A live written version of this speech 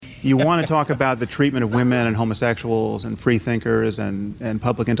you want to talk about the treatment of women and homosexuals and free thinkers and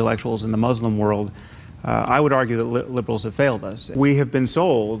public intellectuals in the Muslim world, I would argue that liberals have failed us. We have been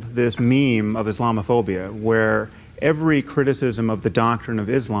sold this meme of Islamophobia, where every criticism of the doctrine of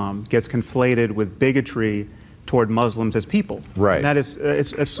Islam gets conflated with bigotry toward Muslims as people. Right. And that is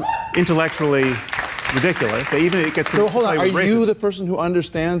it's intellectually ridiculous. Even it gets so hold on, are racism. you the person who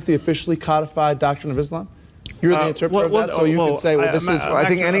understands the officially codified doctrine of Islam? You're the interpreter of that, so you can say, well, this is...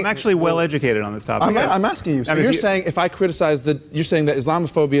 I'm actually well educated on this topic. I'm asking you. So you're saying if I criticize you're saying that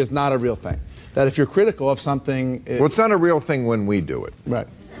Islamophobia is not a real thing. That if you're critical of something... Well, it's not a real thing when we do it. Right.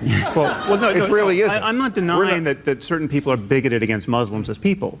 Well, no, it really isn't. I'm not denying that certain people are bigoted against Muslims as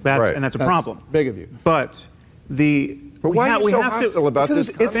people. And that's a problem. Big of you. But why are you so hostile about this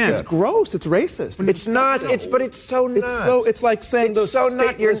concept? It's gross. It's racist. It's not. But it's so nuts. It's like saying those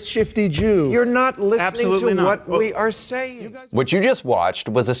stateless, shifty Jew. You're not listening Absolutely to not. what we are saying. What you just watched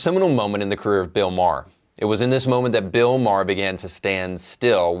was a seminal moment in the career of Bill Maher. It was in this moment that Bill Maher began to stand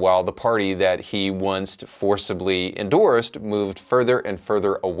still while the party that he once forcibly endorsed moved further and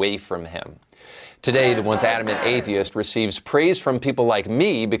further away from him. Today, the once adamant atheist receives praise from people like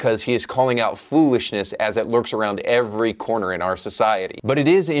me because he is calling out foolishness as it lurks around every corner in our society. But it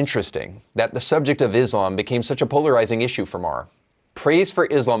is interesting that the subject of Islam became such a polarizing issue for Maher. Praise for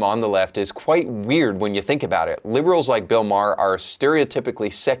Islam on the left is quite weird when you think about it. Liberals like Bill Maher are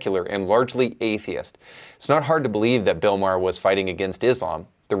stereotypically secular and largely atheist. It's not hard to believe that Bill Maher was fighting against Islam.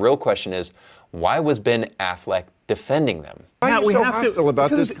 The real question is, why was Ben Affleck defending them? Why are you so hostile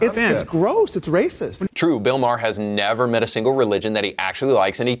about this concept? It's gross. It's racist. True, Bill Maher has never met a single religion that he actually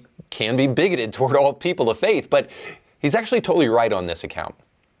likes, and he can be bigoted toward all people of faith, but he's actually totally right on this account.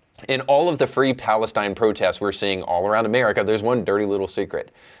 In all of the Free Palestine protests we're seeing all around America, there's one dirty little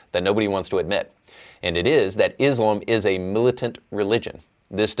secret that nobody wants to admit, and it is that Islam is a militant religion.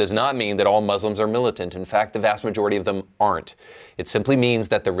 This does not mean that all Muslims are militant. In fact, the vast majority of them aren't. It simply means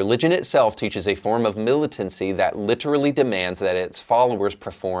that the religion itself teaches a form of militancy that literally demands that its followers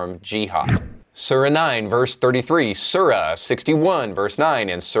perform jihad. Surah 9, verse 33, Surah 61, verse 9,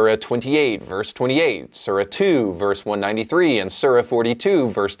 and Surah 28, verse 28, Surah 2, verse 193, and Surah 42,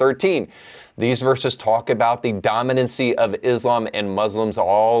 verse 13. These verses talk about the dominancy of Islam and Muslims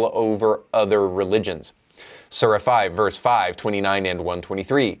all over other religions. Surah 5, verse 5, 29, and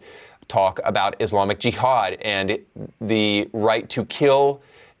 123 talk about Islamic jihad and the right to kill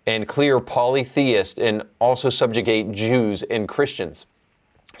and clear polytheists and also subjugate Jews and Christians.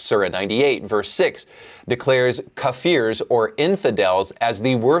 Surah 98, verse 6, declares kafirs or infidels as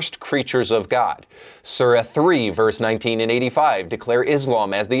the worst creatures of God. Surah 3, verse 19 and 85, declare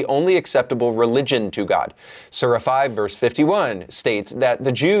Islam as the only acceptable religion to God. Surah 5, verse 51, states that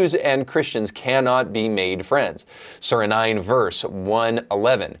the Jews and Christians cannot be made friends. Surah 9, verse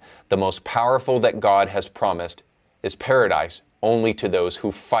 111, the most powerful that God has promised is paradise only to those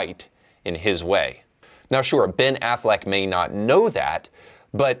who fight in His way. Now sure, Ben Affleck may not know that,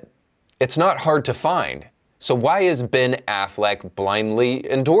 but it's not hard to find. So why is Ben Affleck blindly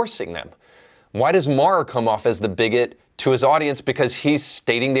endorsing them? Why does Maher come off as the bigot to his audience? Because he's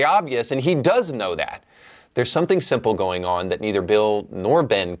stating the obvious, and he does know that. There's something simple going on that neither Bill nor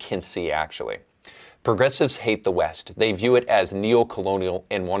Ben can see, actually. Progressives hate the West. They view it as neo-colonial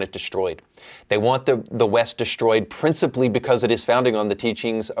and want it destroyed. They want the West destroyed principally because it is founding on the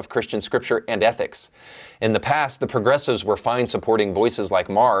teachings of Christian scripture and ethics. In the past, the progressives were fine supporting voices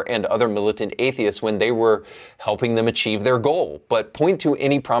like Maher and other militant atheists when they were helping them achieve their goal. But point to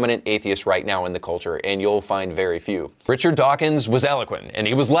any prominent atheist right now in the culture and you'll find very few. Richard Dawkins was eloquent and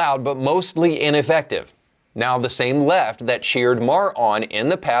he was loud, but mostly ineffective. Now, the same left that cheered Maher on in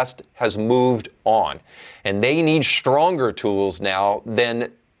the past has moved on, and they need stronger tools now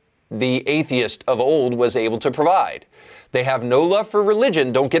than the atheist of old was able to provide. They have no love for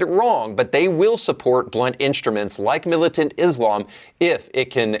religion, don't get it wrong, but they will support blunt instruments like militant Islam if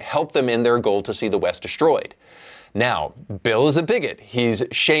it can help them in their goal to see the West destroyed. Now, Bill is a bigot. He's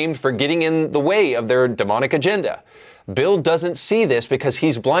shamed for getting in the way of their demonic agenda. Bill doesn't see this because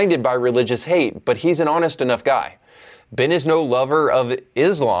he's blinded by religious hate, but he's an honest enough guy. Ben is no lover of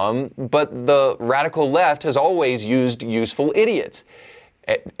Islam, but the radical left has always used useful idiots.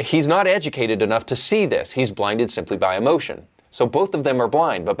 He's not educated enough to see this. He's blinded simply by emotion. So both of them are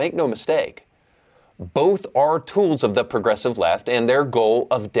blind, but make no mistake. Both are tools of the progressive left and their goal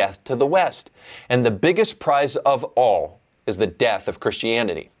of death to the West. And the biggest prize of all is the death of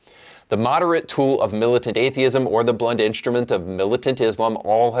Christianity. The moderate tool of militant atheism or the blunt instrument of militant Islam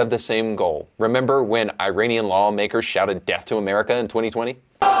all have the same goal. Remember when Iranian lawmakers shouted death to America in 2020?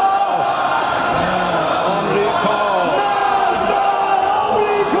 America!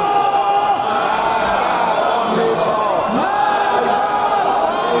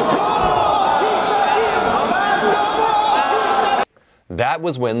 That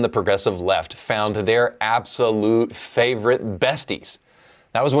was when the progressive left found their absolute favorite besties.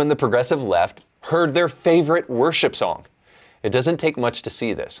 That was when the progressive left heard their favorite worship song. It doesn't take much to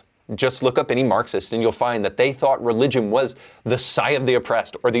see this. Just look up any Marxist and you'll find that they thought religion was the sigh of the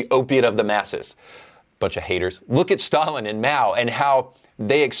oppressed or the opiate of the masses. Bunch of haters. Look at Stalin and Mao and how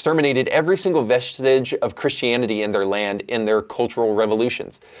they exterminated every single vestige of Christianity in their land in their cultural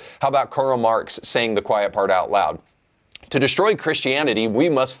revolutions. How about Karl Marx saying the quiet part out loud? To destroy Christianity, we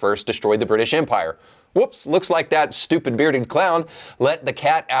must first destroy the British Empire. Whoops, looks like that stupid bearded clown let the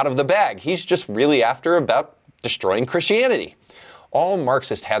cat out of the bag. He's just really after about destroying Christianity. All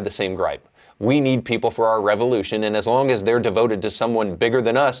Marxists had the same gripe. We need people for our revolution, and as long as they're devoted to someone bigger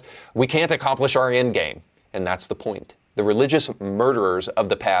than us, we can't accomplish our end game. And that's the point. The religious murderers of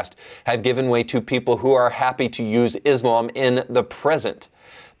the past have given way to people who are happy to use Islam in the present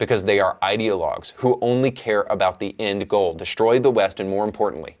because they are ideologues who only care about the end goal, destroy the West, and more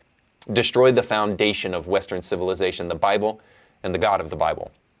importantly, destroy the foundation of Western civilization, the Bible and the God of the Bible.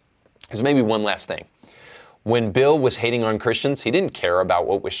 There's maybe one last thing. When Bill was hating on Christians, he didn't care about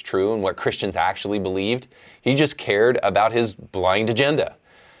what was true and what Christians actually believed. He just cared about his blind agenda.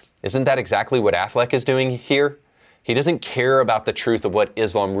 Isn't that exactly what Affleck is doing here? He doesn't care about the truth of what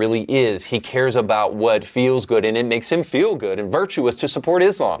Islam really is. He cares about what feels good, and it makes him feel good and virtuous to support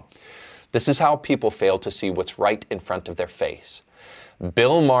Islam. This is how people fail to see what's right in front of their face.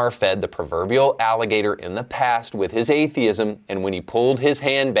 Bill Maher fed the proverbial alligator in the past with his atheism, and when he pulled his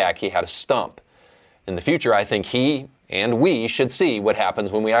hand back, he had a stump. In the future, I think he and we should see what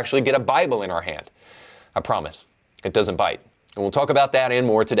happens when we actually get a Bible in our hand. I promise, it doesn't bite. And we'll talk about that and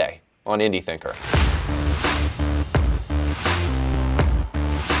more today on Indie Thinker.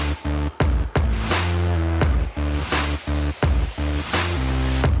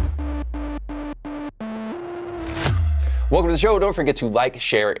 Welcome to the show. Don't forget to like,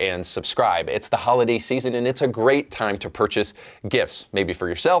 share, and subscribe. It's the holiday season, and it's a great time to purchase gifts, maybe for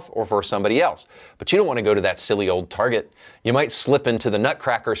yourself or for somebody else. But you don't want to go to that silly old Target. You might slip into the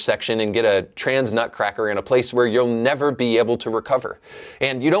nutcracker section and get a trans nutcracker in a place where you'll never be able to recover.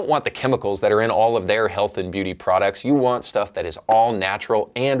 And you don't want the chemicals that are in all of their health and beauty products. You want stuff that is all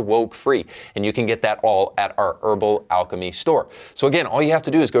natural and woke-free. And you can get that all at our Herbal Alchemy store. So again, all you have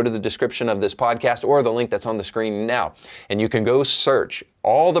to do is go to the description of this podcast or the link that's on the screen now. And you can go search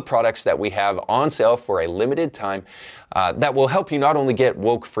all the products that we have on sale for a limited time that will help you not only get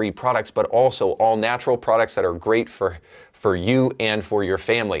woke-free products, but also all natural products that are great for you and for your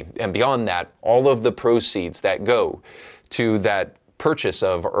family. And beyond that, all of the proceeds that go to that purchase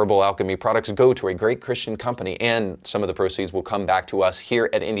of Herbal Alchemy products go to a great Christian company, and some of the proceeds will come back to us here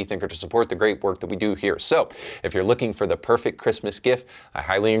at Indie Thinker to support the great work that we do here. So if you're looking for the perfect Christmas gift, I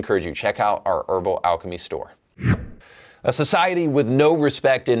highly encourage you, check out our Herbal Alchemy store. A society with no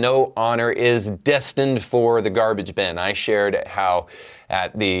respect and no honor is destined for the garbage bin. I shared how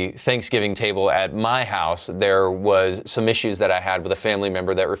at the Thanksgiving table at my house, there was some issues that I had with a family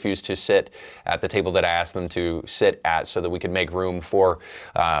member that refused to sit at the table that I asked them to sit at so that we could make room for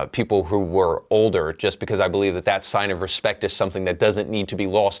people who were older, just because I believe that that sign of respect is something that doesn't need to be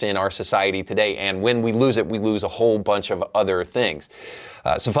lost in our society today. And when we lose it, we lose a whole bunch of other things.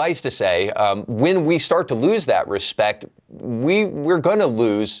 Suffice to say, when we start to lose that respect, we're going to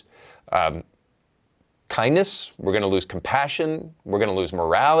lose kindness, we're going to lose compassion, we're going to lose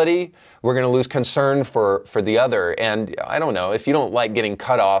morality, we're going to lose concern for the other. And I don't know, if you don't like getting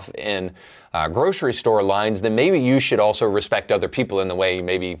cut off in grocery store lines, then maybe you should also respect other people in the way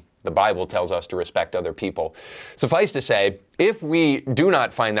maybe the Bible tells us to respect other people. Suffice to say, if we do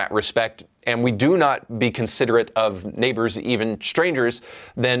not find that respect and we do not be considerate of neighbors, even strangers,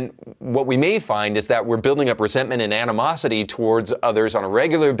 then what we may find is that we're building up resentment and animosity towards others on a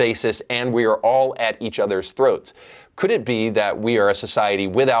regular basis, and we are all at each other's throats. Could it be that we are a society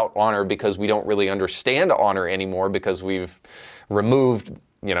without honor because we don't really understand honor anymore, because we've removed,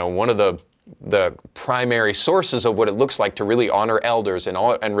 one of the primary sources of what it looks like to really honor elders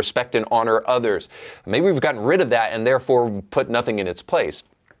and respect and honor others? Maybe we've gotten rid of that and therefore put nothing in its place.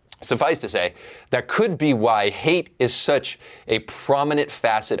 Suffice to say, that could be why hate is such a prominent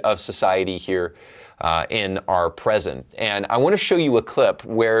facet of society here in our present. And I want to show you a clip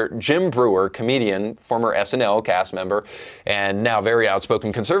where Jim Breuer, comedian, former SNL cast member, and now very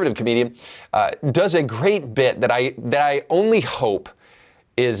outspoken conservative comedian, does a great bit that I only hope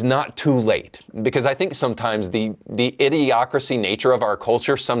is not too late, because I think sometimes the idiocracy nature of our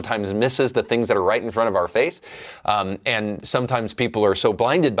culture sometimes misses the things that are right in front of our face, and sometimes people are so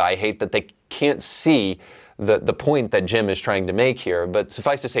blinded by hate that they can't see the point that Jim is trying to make here. But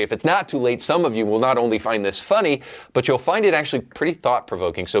suffice to say, if it's not too late, some of you will not only find this funny, but you'll find it actually pretty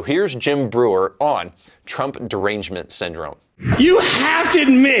thought-provoking. So here's Jim Brewer on Trump derangement syndrome. You have to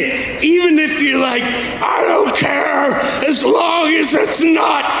admit, even if you're like, I don't care as long as it's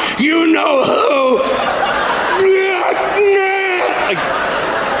not you know who.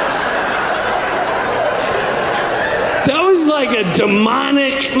 That was like a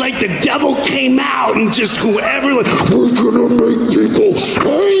demonic, like the devil came out and just whoever, like, we're gonna make people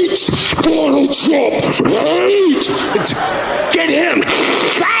hate Donald Trump, hate. Get him.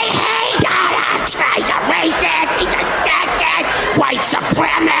 I hate Donald Trump. He's a racist. He's a dead, white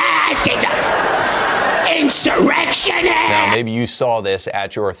supremacist. He's an insurrectionist. Now, maybe you saw this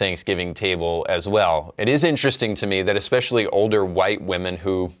at your Thanksgiving table as well. It is interesting to me that especially older white women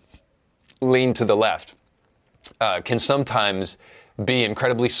who lean to the left can sometimes be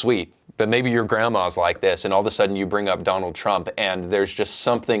incredibly sweet, but maybe your grandma's like this, and all of a sudden you bring up Donald Trump, and there's just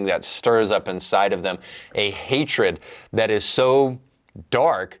something that stirs up inside of them, a hatred that is so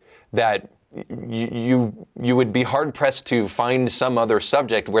dark that you would be hard-pressed to find some other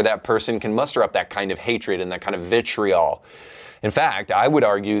subject where that person can muster up that kind of hatred and that kind of vitriol. In fact, I would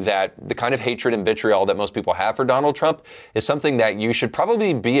argue that the kind of hatred and vitriol that most people have for Donald Trump is something that you should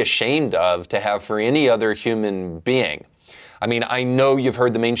probably be ashamed of to have for any other human being. I mean, I know you've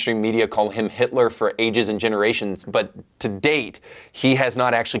heard the mainstream media call him Hitler for ages and generations, but to date, he has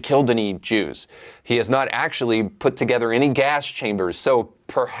not actually killed any Jews. He has not actually put together any gas chambers. So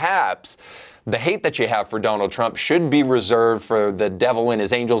perhaps the hate that you have for Donald Trump should be reserved for the devil and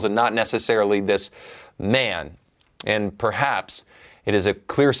his angels and not necessarily this man. And perhaps it is a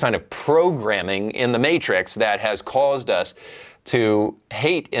clear sign of programming in the Matrix that has caused us to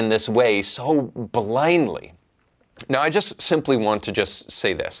hate in this way so blindly. Now, I just simply want to just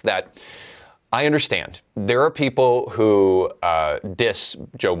say this, that I understand there are people who diss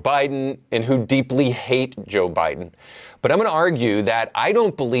Joe Biden and who deeply hate Joe Biden. But I'm going to argue that I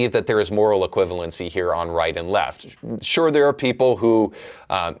don't believe that there is moral equivalency here on right and left. Sure, there are people who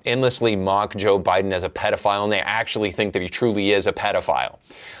endlessly mock Joe Biden as a pedophile, and they actually think that he truly is a pedophile.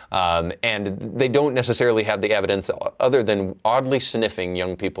 And they don't necessarily have the evidence other than oddly sniffing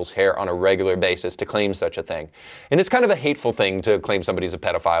young people's hair on a regular basis to claim such a thing. And it's kind of a hateful thing to claim somebody's a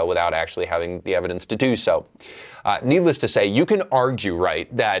pedophile without actually having the evidence to do so. Needless to say, you can argue, right,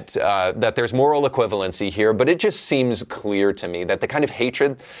 that there's moral equivalency here, but it just seems clear to me that the kind of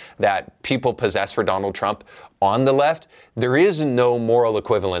hatred that people possess for Donald Trump on the left, there is no moral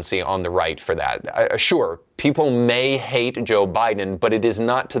equivalency on the right for that. Sure, people may hate Joe Biden, but it is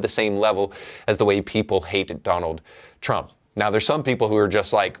not to the same level as the way people hate Donald Trump. Now, there's some people who are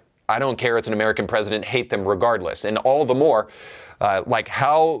just like, I don't care, it's an American president, hate them regardless. And all the more, like,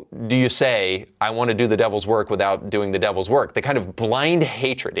 how do you say, I want to do the devil's work without doing the devil's work? The kind of blind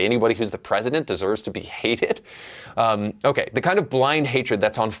hatred, anybody who's the president deserves to be hated. Okay, the kind of blind hatred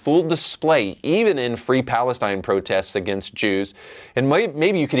that's on full display, even in Free Palestine protests against Jews, and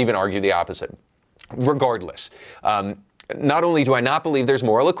maybe you could even argue the opposite. Regardless, not only do I not believe there's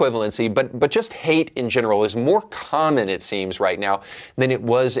moral equivalency, but just hate in general is more common, it seems, right now than it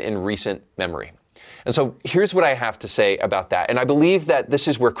was in recent memory. And so here's what I have to say about that. And I believe that this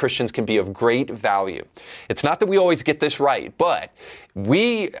is where Christians can be of great value. It's not that we always get this right, but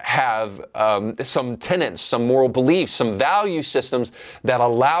we have some tenets, some moral beliefs, some value systems that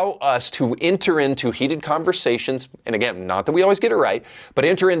allow us to enter into heated conversations. And again, not that we always get it right, but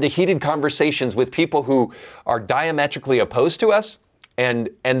enter into heated conversations with people who are diametrically opposed to us.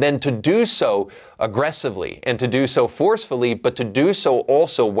 And then to do so aggressively and to do so forcefully, but to do so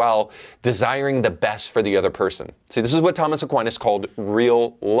also while desiring the best for the other person. See, this is what Thomas Aquinas called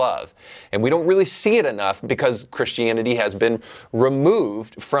real love. And we don't really see it enough because Christianity has been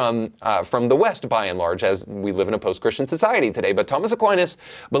removed from the West by and large, as we live in a post-Christian society today. But Thomas Aquinas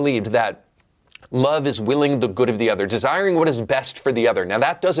believed that love is willing the good of the other, desiring what is best for the other. Now,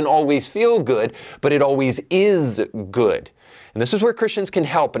 that doesn't always feel good, but it always is good. And this is where Christians can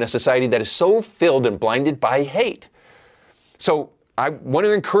help in a society that is so filled and blinded by hate. So I want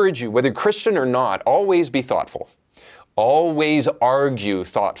to encourage you, whether Christian or not, always be thoughtful. Always argue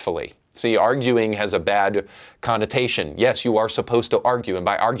thoughtfully. See, arguing has a bad connotation. Yes, you are supposed to argue. And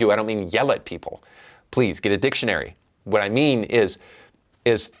by argue, I don't mean yell at people. Please get a dictionary. What I mean is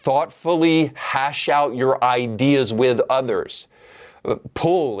thoughtfully hash out your ideas with others.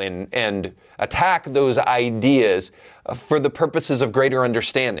 Pull and attack those ideas for the purposes of greater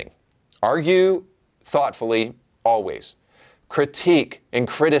understanding. Argue thoughtfully, always. Critique and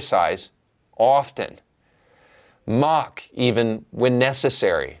criticize often. Mock even when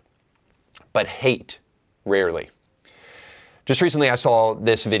necessary. But hate Rarely. Just recently I saw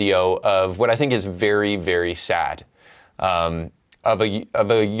this video of what I think is very, very sad, of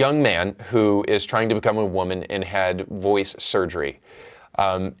a young man who is trying to become a woman and had voice surgery.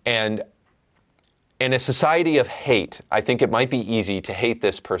 And in a society of hate, I think it might be easy to hate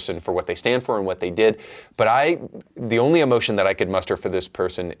this person for what they stand for and what they did. But the only emotion that I could muster for this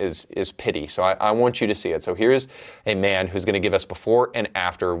person is pity. So I want you to see it. So here's a man who's going to give us before and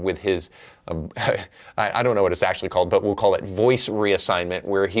after with his, I don't know what it's actually called, but we'll call it voice reassignment,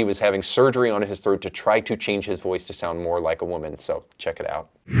 where he was having surgery on his throat to try to change his voice to sound more like a woman. So check it out.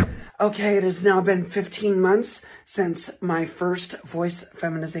 Okay, it has now been 15 months since my first voice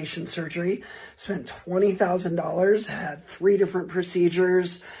feminization surgery. Spent $20,000, had 3 different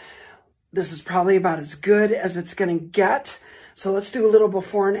procedures. This is probably about as good as it's going to get. So let's do a little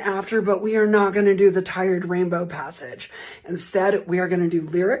before and after, but we are not going to do the Tired Rainbow passage. Instead, we are going to do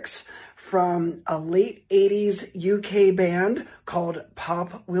lyrics from a late 80s UK band called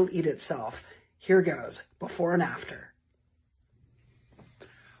Pop Will Eat Itself. Here goes, before and after.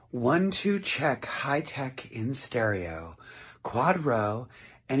 1, 2, check, high tech in stereo. Quad row,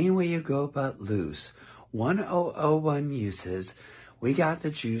 any way you go but loose. 1001 uses, we got the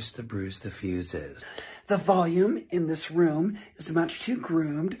juice, the bruise, the fuses. The volume in this room is much too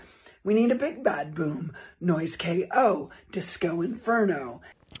groomed. We need a big bad boom. Noise KO, disco inferno.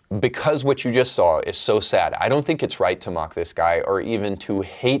 Because what you just saw is so sad, I don't think it's right to mock this guy or even to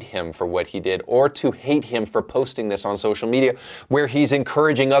hate him for what he did or to hate him for posting this on social media where he's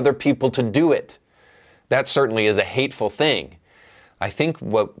encouraging other people to do it. That certainly is a hateful thing. I think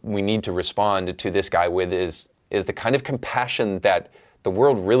what we need to respond to this guy with is the kind of compassion that the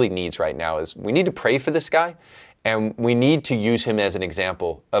world really needs right now. Is we need to pray for this guy, and we need to use him as an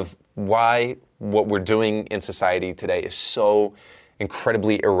example of why what we're doing in society today is so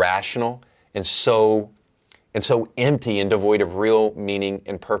incredibly irrational and so empty and devoid of real meaning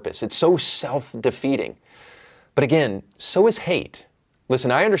and purpose. It's so self-defeating. But again, so is hate. Listen,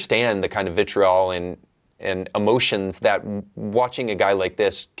 I understand the kind of vitriol and emotions that watching a guy like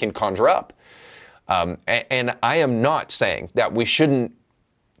this can conjure up. And I am not saying that we shouldn't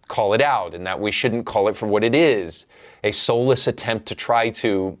call it out and that we shouldn't call it for what it is, a soulless attempt to try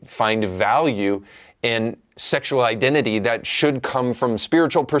to find value in sexual identity that should come from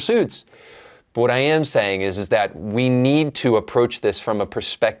spiritual pursuits. But what I am saying is that we need to approach this from a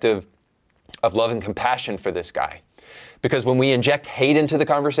perspective of love and compassion for this guy. Because when we inject hate into the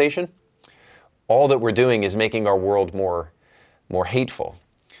conversation, all that we're doing is making our world more hateful.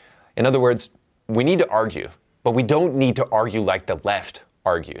 In other words, we need to argue, but we don't need to argue like the left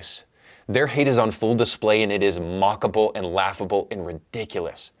argues. Their hate is on full display and it is mockable and laughable and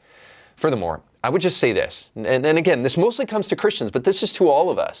ridiculous. Furthermore, I would just say this, and again, this mostly comes to Christians, but this is to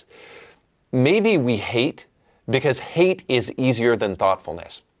all of us. Maybe we hate because hate is easier than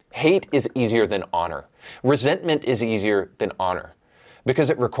thoughtfulness. Hate is easier than honor. Resentment is easier than honor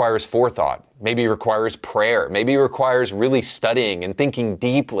because it requires forethought, maybe requires prayer, maybe requires really studying and thinking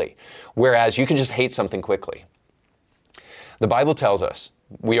deeply, whereas you can just hate something quickly. The Bible tells us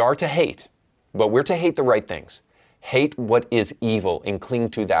we are to hate, but we're to hate the right things. Hate what is evil and cling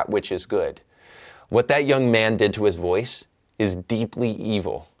to that which is good. What that young man did to his voice is deeply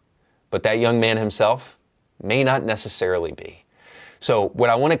evil, but that young man himself may not necessarily be. So what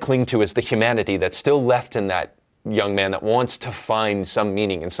I want to cling to is the humanity that's still left in that young man that wants to find some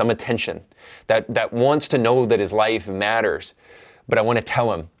meaning and some attention, that wants to know that his life matters. But I want to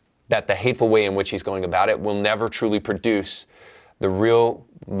tell him that the hateful way in which he's going about it will never truly produce the real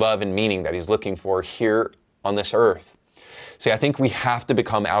love and meaning that he's looking for here on this earth. See, I think we have to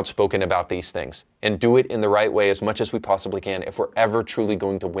become outspoken about these things and do it in the right way as much as we possibly can if we're ever truly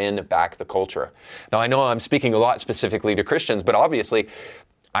going to win back the culture. Now, I know I'm speaking a lot specifically to Christians, but obviously,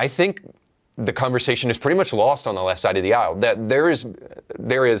 I think the conversation is pretty much lost on the left side of the aisle. That there is,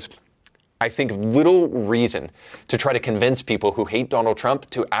 I think, little reason to try to convince people who hate Donald Trump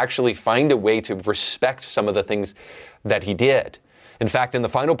to actually find a way to respect some of the things that he did. In fact, in the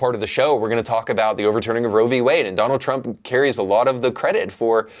final part of the show, we're going to talk about the overturning of Roe v. Wade, and Donald Trump carries a lot of the credit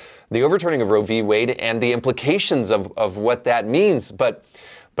for the overturning of Roe v. Wade and the implications of what that means. But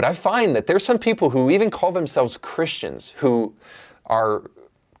I find that there's some people who even call themselves Christians who are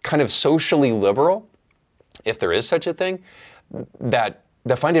kind of socially liberal, if there is such a thing, that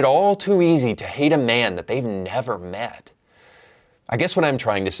find it all too easy to hate a man that they've never met. I guess what I'm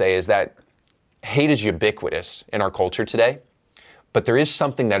trying to say is that hate is ubiquitous in our culture today. But there is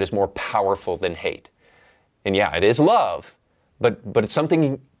something that is more powerful than hate. And yeah, it is love, but it's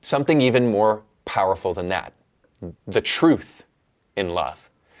something even more powerful than that. The truth in love.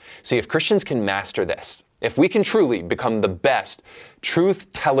 See, if Christians can master this, if we can truly become the best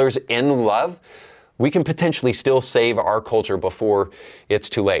truth tellers in love, we can potentially still save our culture before it's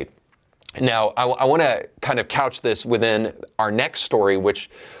too late. Now, I want to kind of couch this within our next story, which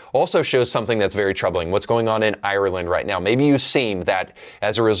also shows something that's very troubling. What's going on in Ireland right now? Maybe you've seen that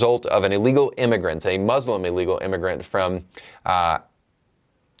as a result of an illegal immigrant, a Muslim illegal immigrant from,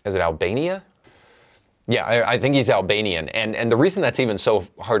 is it Albania? Yeah, I think he's Albanian. And the reason that's even so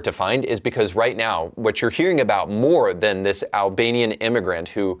hard to find is because right now, what you're hearing about more than this Albanian immigrant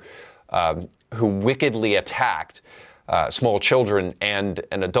who wickedly attacked small children and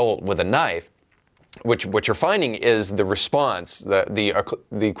an adult with a knife, what you're finding is the response,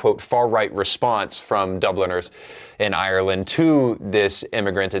 the quote far-right response from Dubliners in Ireland to this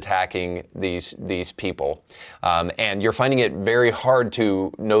immigrant attacking these people, and you're finding it very hard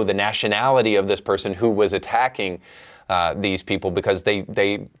to know the nationality of this person who was attacking these people, because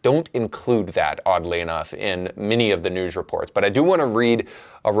they don't include that, oddly enough, in many of the news reports. But I do want to read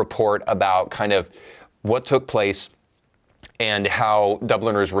a report about kind of what took place and how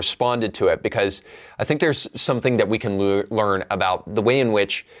Dubliners responded to it, because I think there's something that we can learn about the way in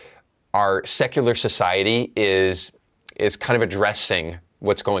which our secular society is kind of addressing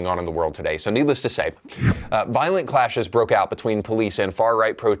what's going on in the world today. So needless to say, violent clashes broke out between police and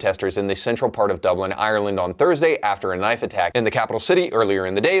far-right protesters in the central part of Dublin, Ireland on Thursday after a knife attack in the capital city earlier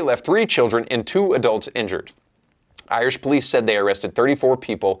in the day left 3 children and 2 adults injured. Irish police said they arrested 34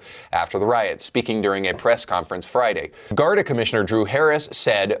 people after the riot, speaking during a press conference Friday. Garda Commissioner Drew Harris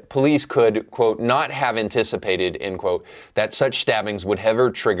said police could, quote, not have anticipated, end quote, that such stabbings would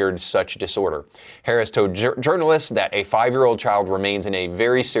have triggered such disorder. Harris told journalists that a 5-year-old child remains in a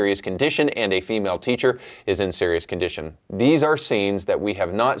very serious condition and a female teacher is in serious condition. These are scenes that we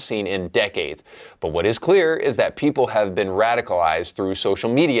have not seen in decades. But what is clear is that people have been radicalized through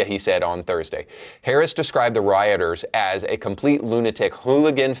social media, he said on Thursday. Harris described the rioters as a complete lunatic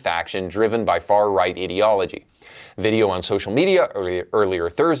hooligan faction driven by far-right ideology. Video on social media earlier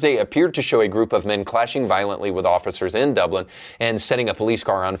Thursday appeared to show a group of men clashing violently with officers in Dublin and setting a police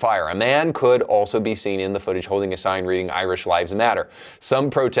car on fire. A man could also be seen in the footage holding a sign reading Irish Lives Matter. Some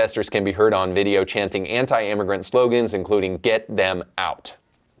protesters can be heard on video chanting anti-immigrant slogans, including "Get them out."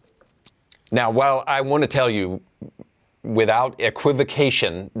 Now, while I want to tell you without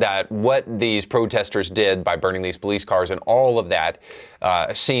equivocation that what these protesters did by burning these police cars and all of that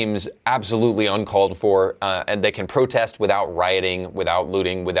seems absolutely uncalled for, and they can protest without rioting, without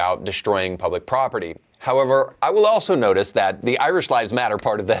looting, without destroying public property. However, I will also notice that the Irish Lives Matter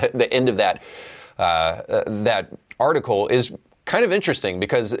part of the end of that article is kind of interesting,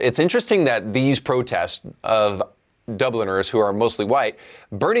 because it's interesting that these protests of Dubliners who are mostly white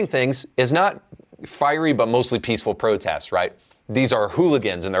burning things is not fiery but mostly peaceful protests, right? These are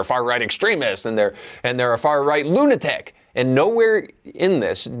hooligans and they're far-right extremists and they're a far-right lunatic. And nowhere in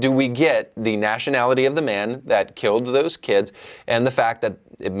this do we get the nationality of the man that killed those kids and the fact that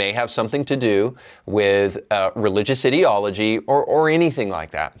it may have something to do with religious ideology or anything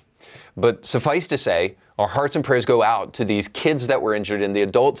like that. But suffice to say, our hearts and prayers go out to these kids that were injured and the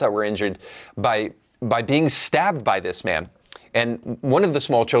adults that were injured by being stabbed by this man. And one of the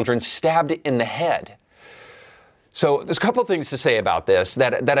small children stabbed in the head. So there's a couple things to say about this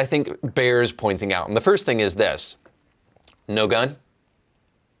that I think bears pointing out. And the first thing is this: no gun.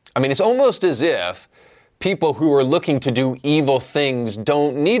 I mean, it's almost as if people who are looking to do evil things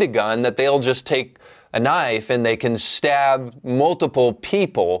don't need a gun, that they'll just take a knife and they can stab multiple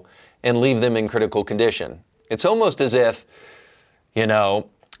people and leave them in critical condition. It's almost as if, you know,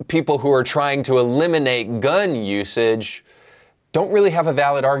 people who are trying to eliminate gun usage don't really have a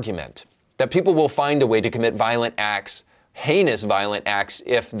valid argument, that people will find a way to commit violent acts, heinous violent acts,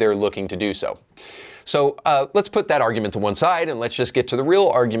 if they're looking to do so. So let's put that argument to one side and let's just get to the real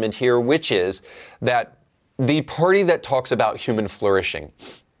argument here, which is that the party that talks about human flourishing,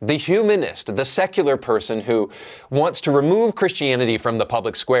 the humanist, the secular person who wants to remove Christianity from the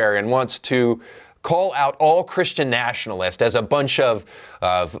public square and wants to call out all Christian nationalists as a bunch of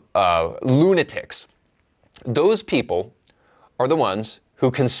lunatics, those people are the ones who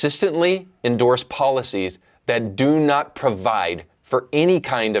consistently endorse policies that do not provide for any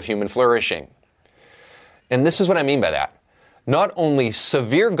kind of human flourishing. And this is what I mean by that. Not only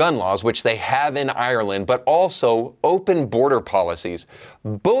severe gun laws, which they have in Ireland, but also open border policies.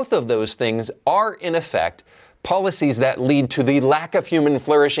 Both of those things are, in effect, policies that lead to the lack of human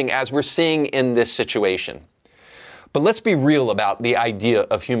flourishing as we're seeing in this situation. But let's be real about the idea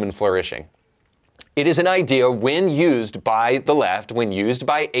of human flourishing. It is an idea, when used by the left, when used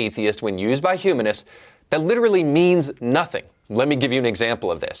by atheists, when used by humanists, that literally means nothing. Let me give you an example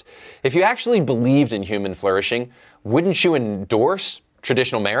of this. If you actually believed in human flourishing, wouldn't you endorse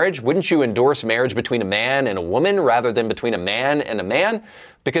traditional marriage? Wouldn't you endorse marriage between a man and a woman rather than between a man and a man?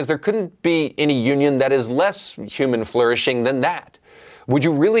 Because there couldn't be any union that is less human flourishing than that. Would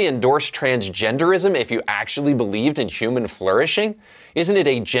you really endorse transgenderism if you actually believed in human flourishing? Isn't it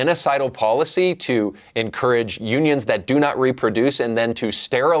a genocidal policy to encourage unions that do not reproduce and then to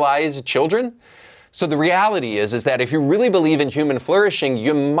sterilize children? So the reality is that if you really believe in human flourishing,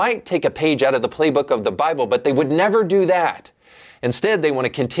 you might take a page out of the playbook of the Bible, but they would never do that. Instead, they want to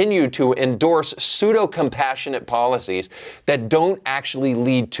continue to endorse pseudo-compassionate policies that don't actually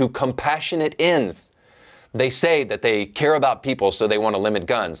lead to compassionate ends. They say that they care about people, so they want to limit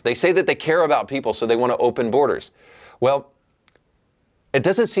guns. They say that they care about people, so they want to open borders. Well, it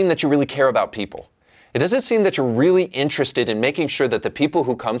doesn't seem that you really care about people. It doesn't seem that you're really interested in making sure that the people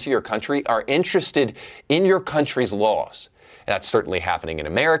who come to your country are interested in your country's laws. That's certainly happening in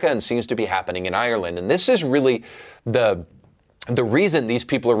America and seems to be happening in Ireland. And this is really the reason these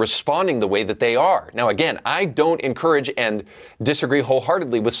people are responding the way that they are. Now, again, I don't encourage and disagree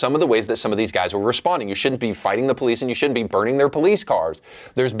wholeheartedly with some of the ways that some of these guys were responding. You shouldn't be fighting the police and you shouldn't be burning their police cars.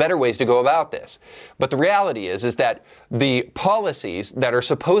 There's better ways to go about this. But the reality is that the policies that are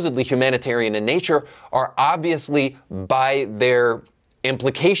supposedly humanitarian in nature are obviously, by their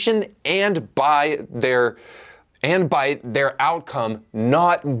implication and by their outcome,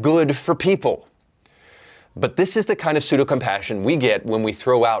 not good for people. But this is the kind of pseudo-compassion we get when we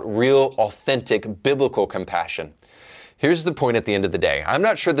throw out real, authentic, biblical compassion. Here's the point at the end of the day. I'm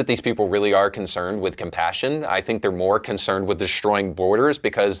not sure that these people really are concerned with compassion. I think they're more concerned with destroying borders,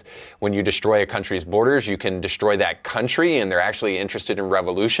 because when you destroy a country's borders, you can destroy that country, and they're actually interested in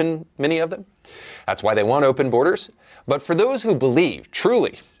revolution, many of them. That's why they want open borders. But for those who believe,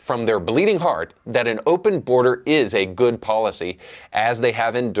 truly, from their bleeding heart, that an open border is a good policy, as they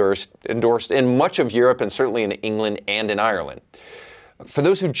have endorsed in much of Europe and certainly in England and in Ireland. For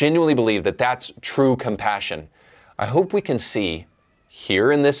those who genuinely believe that that's true compassion, I hope we can see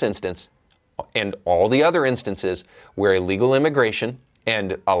here in this instance and all the other instances where illegal immigration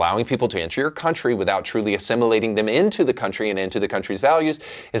and allowing people to enter your country without truly assimilating them into the country and into the country's values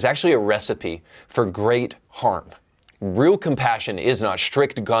is actually a recipe for great harm. Real compassion is not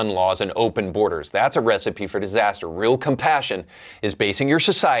strict gun laws and open borders. That's a recipe for disaster. Real compassion is basing your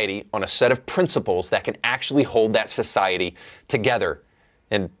society on a set of principles that can actually hold that society together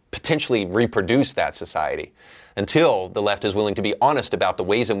and potentially reproduce that society. Until the left is willing to be honest about the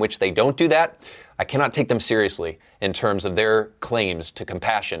ways in which they don't do that, I cannot take them seriously in terms of their claims to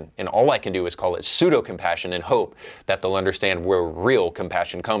compassion. And all I can do is call it pseudo-compassion and hope that they'll understand where real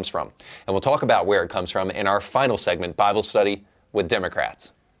compassion comes from. And we'll talk about where it comes from in our final segment, Bible Study with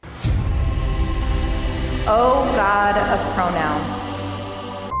Democrats. Oh, God of pronouns.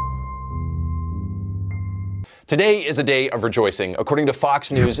 Today is a day of rejoicing. According to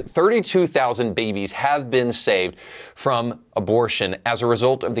Fox News, 32,000 babies have been saved from abortion as a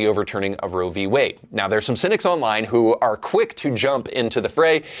result of the overturning of Roe v. Wade. Now, there's some cynics online who are quick to jump into the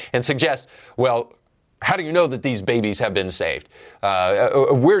fray and suggest, well, how do you know that these babies have been saved?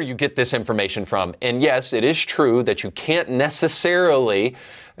 Where do you get this information from? And yes, it is true that you can't necessarily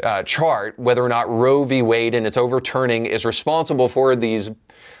chart whether or not Roe v. Wade and its overturning is responsible for these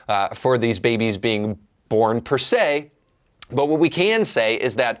babies being born per se. But what we can say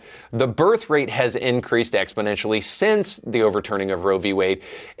is that the birth rate has increased exponentially since the overturning of Roe v. Wade,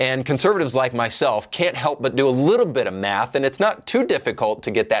 and conservatives like myself can't help but do a little bit of math, and it's not too difficult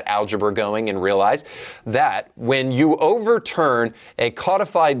to get that algebra going and realize that when you overturn a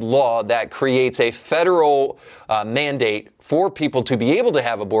codified law that creates a federal mandate for people to be able to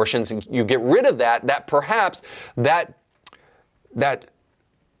have abortions, and you get rid of that perhaps that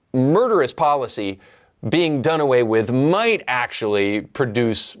murderous policy being done away with might actually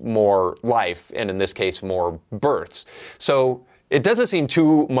produce more life, and in this case, more births. So it doesn't seem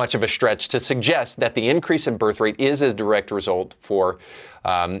too much of a stretch to suggest that the increase in birth rate is as a direct result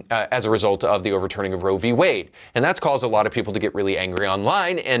as a result of the overturning of Roe v. Wade. And that's caused a lot of people to get really angry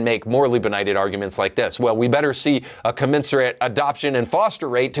online and make morally benighted arguments like this. Well, we better see a commensurate adoption and foster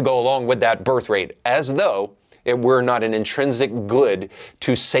rate to go along with that birth rate, as though it were not an intrinsic good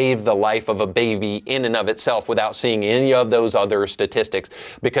to save the life of a baby in and of itself without seeing any of those other statistics,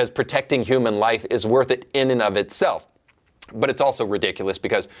 because protecting human life is worth it in and of itself. But it's also ridiculous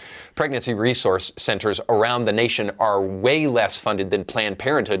because pregnancy resource centers around the nation are way less funded than Planned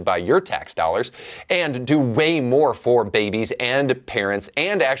Parenthood by your tax dollars and do way more for babies and parents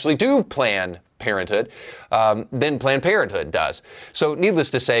and actually do Planned Parenthood than Planned Parenthood does. So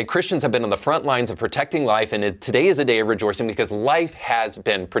needless to say, Christians have been on the front lines of protecting life, and today is a day of rejoicing because life has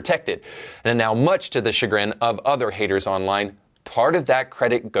been protected. And now, much to the chagrin of other haters online, part of that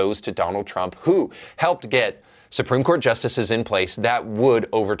credit goes to Donald Trump, who helped get Supreme Court justices in place that would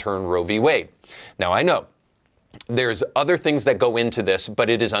overturn Roe v. Wade. Now, I know there's other things that go into this, but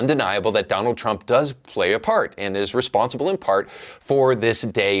it is undeniable that Donald Trump does play a part and is responsible in part for this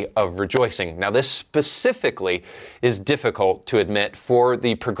day of rejoicing. Now, this specifically is difficult to admit for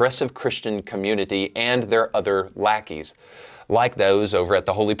the progressive Christian community and their other lackeys, like those over at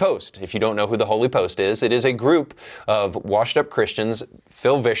the Holy Post. If you don't know who the Holy Post is, it is a group of washed-up Christians,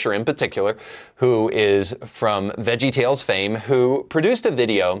 Phil Vischer in particular, who is from VeggieTales fame, who produced a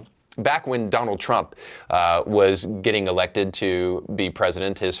video back when Donald Trump was getting elected to be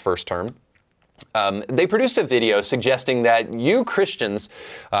president, his first term. They produced a video suggesting that you Christians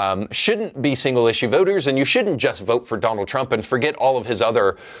shouldn't be single-issue voters and you shouldn't just vote for Donald Trump and forget all of his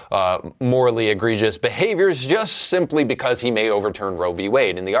other morally egregious behaviors just simply because he may overturn Roe v.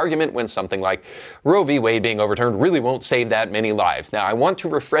 Wade. And the argument went something like, Roe v. Wade being overturned really won't save that many lives. Now, I want to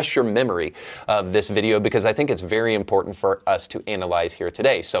refresh your memory of this video because I think it's very important for us to analyze here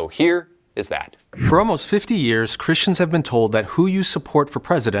today. So here is that. For almost 50 years, Christians have been told that who you support for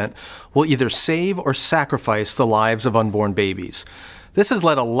president will either save or sacrifice the lives of unborn babies. This has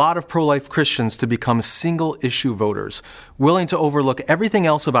led a lot of pro-life Christians to become single-issue voters, willing to overlook everything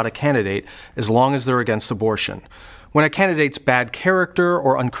else about a candidate as long as they're against abortion. When a candidate's bad character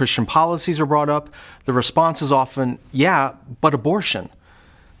or unchristian policies are brought up, the response is often, yeah, but abortion.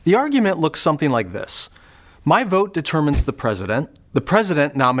 The argument looks something like this. My vote determines the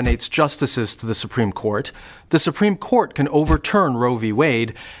president nominates justices to the Supreme Court can overturn Roe v.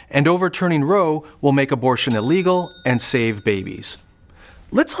 Wade, and overturning Roe will make abortion illegal and save babies.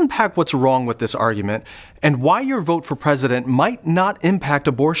 Let's unpack what's wrong with this argument and why your vote for president might not impact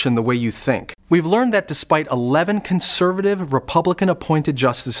abortion the way you think. We've learned that despite 11 conservative, Republican-appointed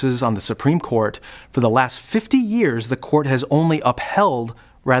justices on the Supreme Court, for the last 50 years the court has only upheld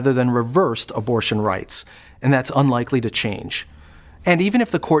rather than reversed abortion rights, and that's unlikely to change. And even if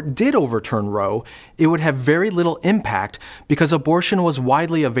the court did overturn Roe, it would have very little impact because abortion was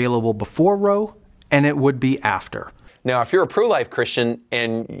widely available before Roe, and it would be after. Now, if you're a pro-life Christian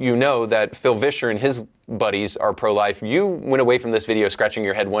and you know that Phil Vischer and his buddies are pro-life, you went away from this video scratching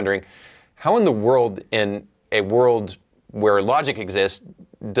your head wondering, how in the world, in a world where logic exists,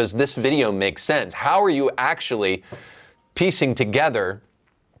 does this video make sense? How are you actually piecing together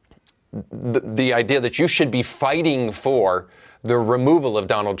the idea that you should be fighting for the removal of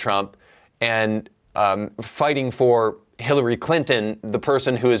Donald Trump and fighting for Hillary Clinton, the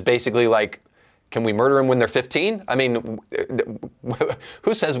person who is basically like, can we murder them when they're 15? I mean,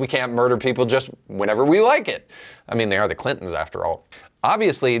 who says we can't murder people just whenever we like it? I mean, they are the Clintons after all.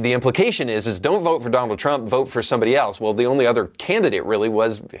 Obviously, the implication is don't vote for Donald Trump, vote for somebody else. Well, the only other candidate really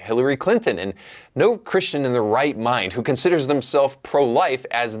was Hillary Clinton. And no Christian in their right mind who considers themselves pro-life,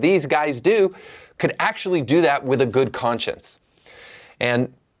 as these guys do, could actually do that with a good conscience.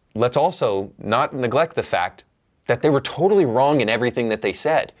 And let's also not neglect the fact that they were totally wrong in everything that they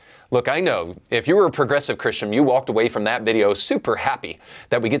said. Look, I know if you were a progressive Christian, you walked away from that video super happy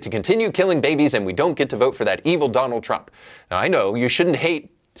that we get to continue killing babies and we don't get to vote for that evil Donald Trump. Now, I know you shouldn't hate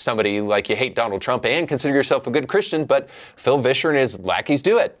somebody like you hate Donald Trump and consider yourself a good Christian, but Phil Vischer and his lackeys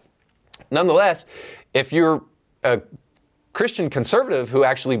do it. Nonetheless, if you're a Christian conservative who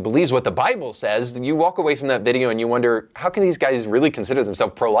actually believes what the Bible says, you walk away from that video and you wonder, how can these guys really consider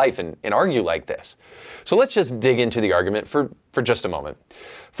themselves pro-life and argue like this? So let's just dig into the argument for just a moment.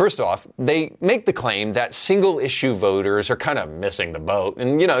 First off, they make the claim that single-issue voters are kind of missing the boat.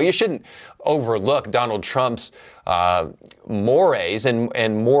 And, you know, you shouldn't overlook Donald Trump's mores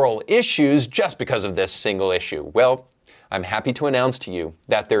and moral issues just because of this single issue. Well, I'm happy to announce to you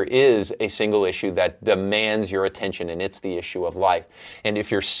that there is a single issue that demands your attention, and it's the issue of life. And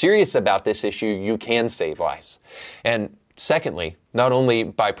if you're serious about this issue, you can save lives. And secondly, not only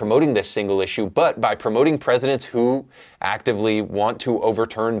by promoting this single issue, but by promoting presidents who actively want to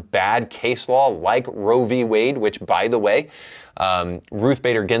overturn bad case law like Roe v. Wade, which, by the way, Ruth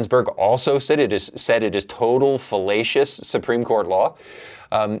Bader Ginsburg also said it is total fallacious Supreme Court law.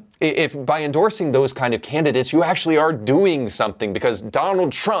 If by endorsing those kind of candidates, you actually are doing something, because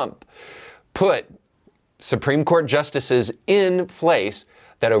Donald Trump put Supreme Court justices in place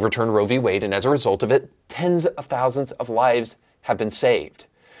that overturned Roe v. Wade, and as a result of it, tens of thousands of lives have been saved.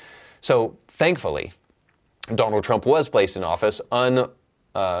 So thankfully, Donald Trump was placed in office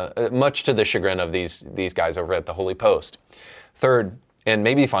much to the chagrin of these guys over at the Holy Post. Third, and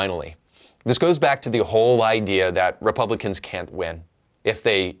maybe finally, this goes back to the whole idea that Republicans can't win if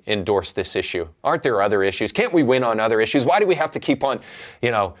they endorse this issue. Aren't there other issues? Can't we win on other issues? Why do we have to keep on,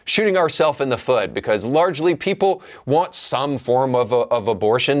 shooting ourselves in the foot? Because largely people want some form of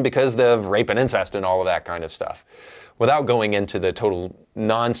abortion because of rape and incest and all of that kind of stuff. Without going into the total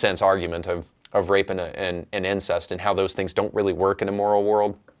nonsense argument of rape and incest and how those things don't really work in a moral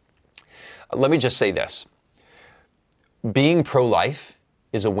world, let me just say this. Being pro-life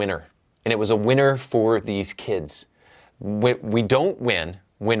is a winner, and it was a winner for these kids. We don't win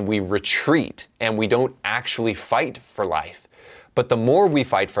when we retreat and we don't actually fight for life. But the more we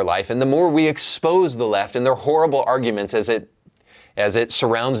fight for life and the more we expose the left and their horrible arguments as it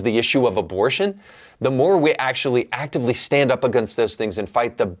surrounds the issue of abortion, the more we actually actively stand up against those things and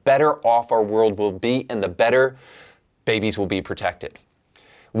fight, the better off our world will be and the better babies will be protected.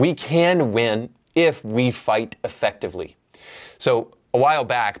 We can win if we fight effectively. So a while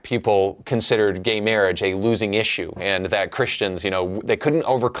back, people considered gay marriage a losing issue and that Christians, they couldn't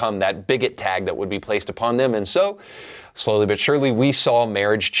overcome that bigot tag that would be placed upon them. And so, slowly but surely, we saw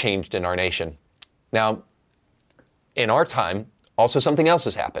marriage changed in our nation. Now, in our time, also something else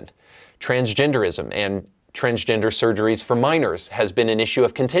has happened. Transgenderism and transgender surgeries for minors has been an issue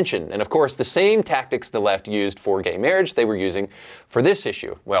of contention. And of course, the same tactics the left used for gay marriage, they were using for this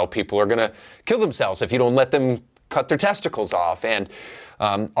issue. Well, people are going to kill themselves if you don't let them cut their testicles off. And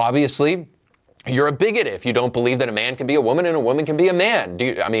obviously, you're a bigot if you don't believe that a man can be a woman and a woman can be a man. Do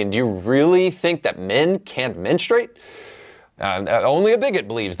you really think that men can't menstruate? Only a bigot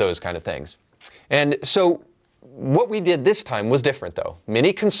believes those kind of things. And so what we did this time was different, though.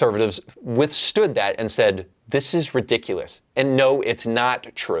 Many conservatives withstood that and said, this is ridiculous. And no, it's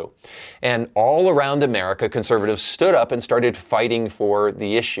not true. And all around America, conservatives stood up and started fighting for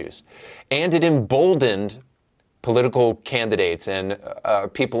the issues. And it emboldened political candidates and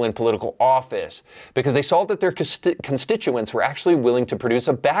people in political office because they saw that their constituents were actually willing to produce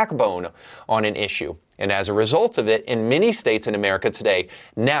a backbone on an issue. And as a result of it, in many states in America today,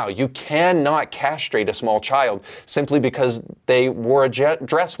 now you cannot castrate a small child simply because they wore a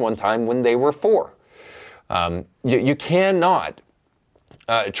dress one time when they were 4. You cannot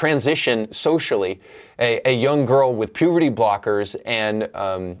transition socially a young girl with puberty blockers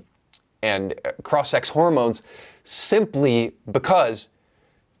and cross-sex hormones simply because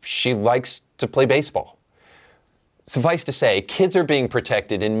she likes to play baseball. Suffice to say, kids are being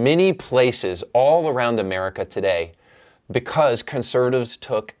protected in many places all around America today because conservatives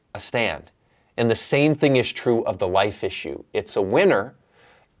took a stand. And the same thing is true of the life issue. It's a winner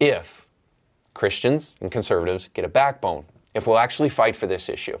if Christians and conservatives get a backbone, if we'll actually fight for this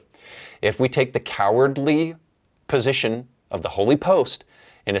issue. If we take the cowardly position of the Holy Post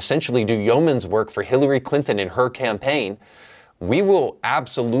and essentially do yeoman's work for Hillary Clinton in her campaign, we will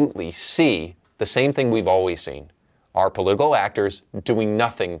absolutely see the same thing we've always seen. Our political actors doing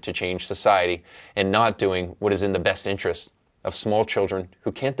nothing to change society and not doing what is in the best interest of small children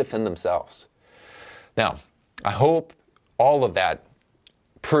who can't defend themselves. Now, I hope all of that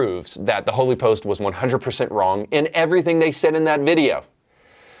proves that the Holy Post was 100% wrong in everything they said in that video.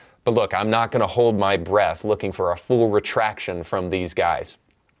 But look, I'm not going to hold my breath looking for a full retraction from these guys,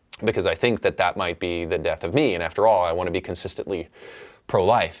 because I think that that might be the death of me. And after all, I want to be consistently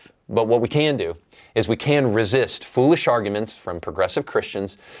pro-life. But what we can do is we can resist foolish arguments from progressive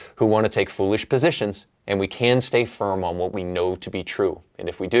Christians who want to take foolish positions, and we can stay firm on what we know to be true. And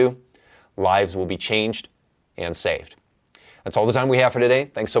if we do, lives will be changed and saved. That's all the time we have for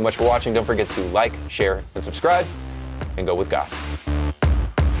today. Thanks so much for watching. Don't forget to like, share, and subscribe, and go with God.